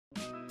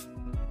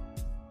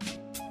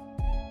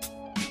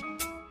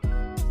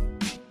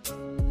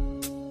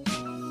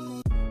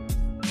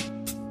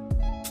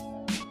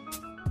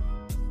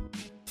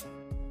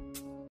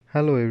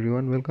Hello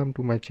everyone, welcome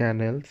to my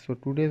channel. So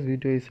today's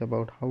video is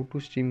about how to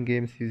stream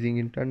games using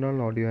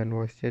internal audio and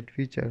voice chat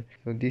feature.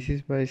 So this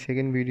is my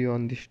second video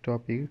on this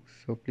topic,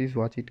 so please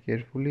watch it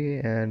carefully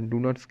and do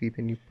not skip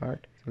any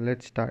part. So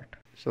let's start.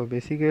 So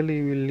basically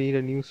you will need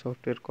a new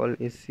software called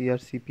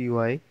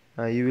Scrcpy.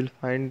 You will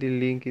find the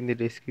link in the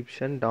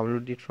description.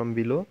 Download it from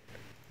below.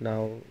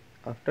 Now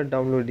after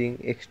downloading,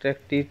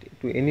 extract it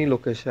to any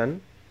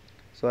location.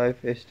 So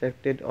I've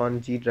extracted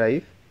on G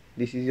drive.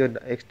 This is your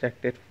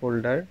extracted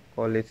folder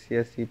called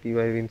Scrcpy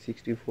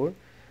Win64.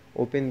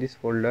 Open this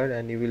folder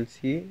and you will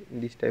see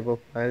this type of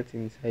files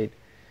inside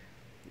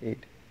it.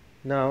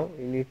 Now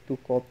you need to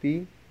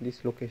copy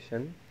this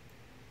location,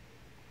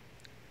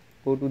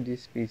 go to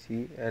this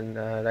PC and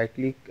right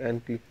click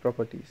and click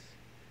properties,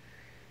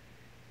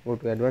 go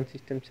to advanced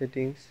system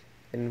settings,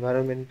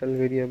 environmental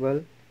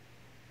variable,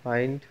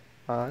 find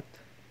path,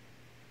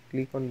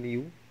 click on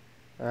new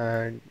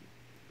and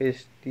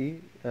paste the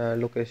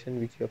location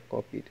which you have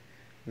copied.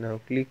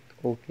 Now click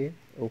OK,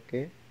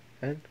 OK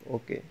and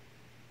OK.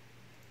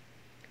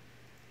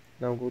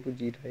 Now go to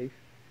G drive,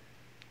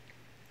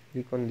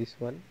 click on this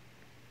one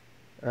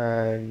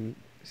and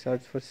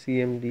search for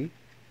CMD.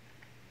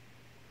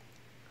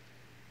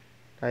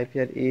 Type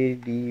here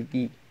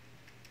ADB.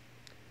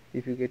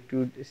 If you get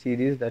to see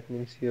this, that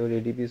means your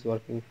ADB is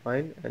working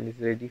fine and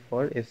is ready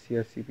for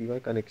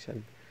Scrcpy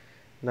connection.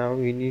 Now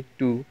we need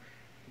to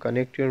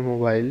connect your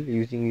mobile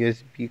using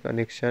USB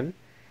connection,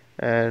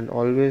 and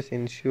always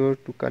ensure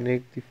to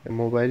connect the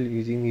mobile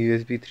using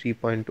USB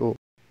 3.0.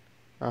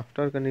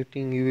 After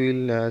connecting, you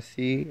will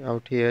see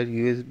out here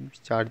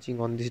USB charging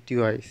on this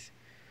device.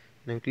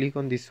 Now click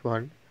on this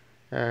one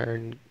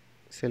and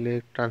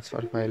select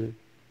transfer file.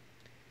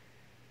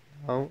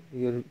 Now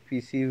your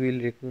PC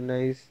will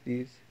recognize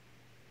this.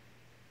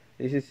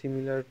 This is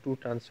similar to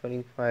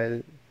transferring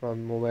file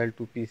from mobile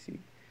to PC.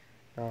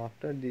 Now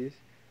after this,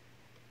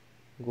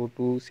 go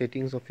to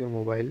settings of your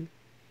mobile,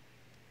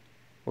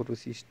 go to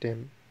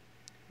system,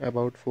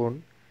 about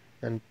phone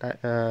and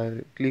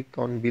click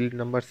on build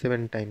number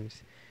 7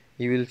 times.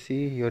 You will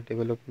see your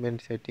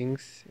development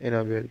settings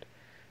enabled.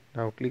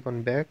 Now click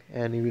on back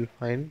and you will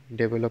find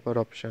developer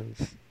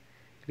options.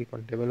 Click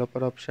on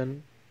developer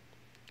option,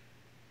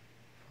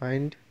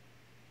 find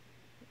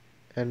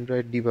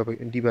Android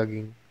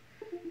debugging.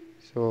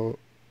 So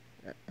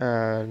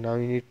now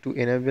you need to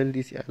enable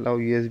this allow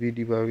USB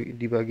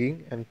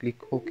debugging and click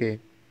OK.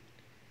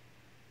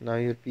 Now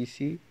your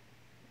PC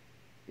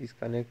is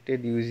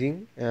connected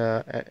using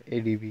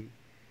ADB.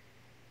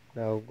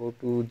 Now go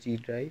to G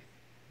drive,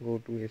 go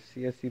to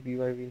Scrcpy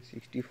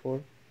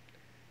Win64,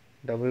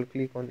 double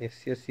click on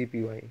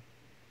Scrcpy.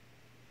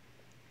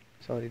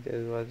 Sorry,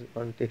 there was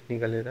one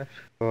technical error.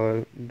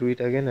 So do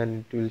it again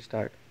and it will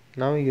start.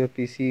 Now your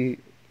PC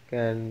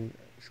can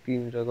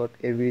screen record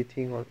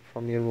everything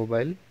from your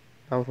mobile.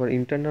 Now for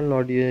internal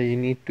audio you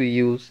need to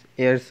use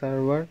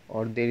Airserver,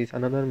 or there is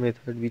another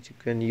method which you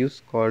can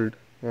use called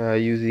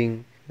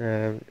using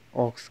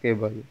aux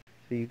cable.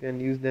 So you can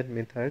use that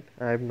method.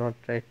 I have not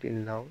tried till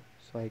now,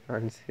 so I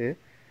can't say.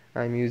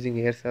 I am using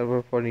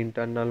Airserver for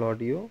internal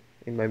audio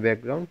in my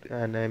background,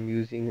 and I am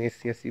using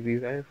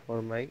Scrcpy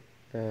for my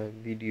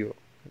video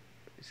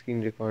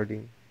screen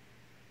recording.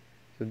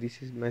 So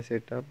this is my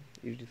setup.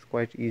 It is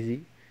quite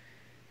easy.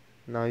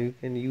 Now you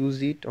can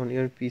use it on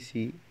your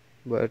PC,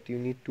 but you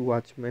need to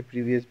watch my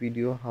previous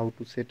video how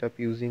to set up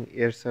using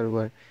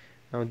Airserver.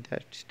 Now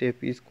that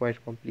step is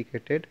quite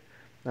complicated.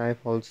 I have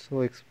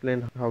also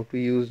explained how to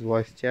use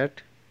voice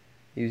chat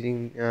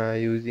using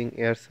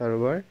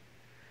Airserver.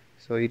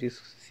 So it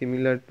is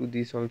similar to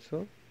this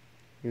also.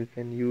 You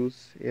can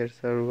use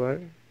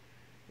Airserver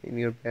in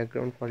your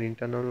background for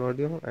internal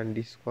audio and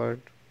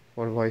Discord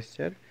for voice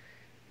chat.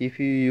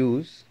 If you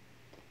use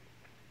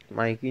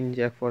mic in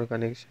jack for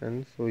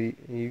connection, so you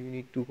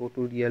need to go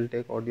to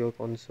Realtek audio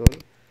console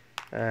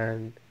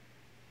and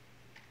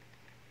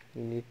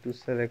you need to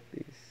select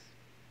this.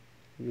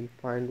 You will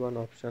find one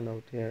option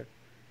out here,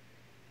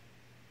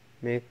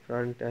 make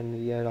front and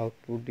rear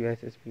output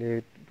devices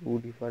play two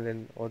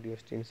different audio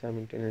streams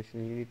simultaneously.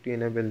 You need to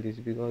enable this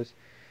because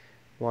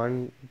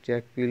one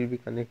jack will be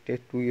connected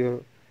to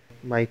your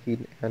mic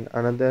in and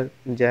another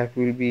jack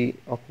will be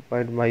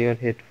occupied by your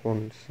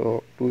headphones.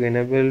 So to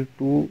enable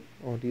two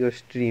audio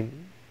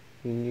stream,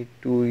 you need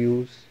to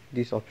use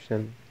this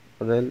option,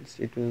 or else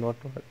it will not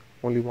work.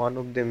 Only one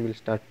of them will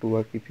start to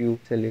work if you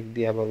select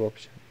the above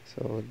option.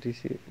 So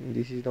this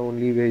is the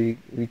only way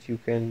which you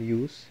can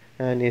use.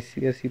 And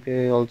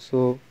Scrcpy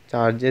also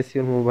charges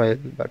your mobile,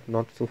 but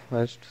not so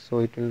fast, so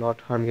it will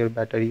not harm your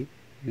battery.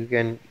 You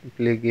can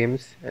play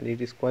games and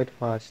it is quite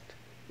fast.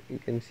 You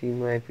can see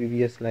my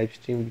previous live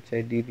stream which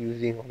I did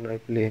using on my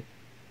play.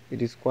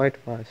 It is quite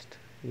fast.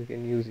 You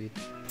can use it.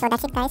 So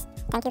that's it guys.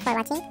 Thank you for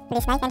watching.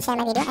 Please like and share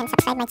my video and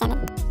subscribe my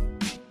channel.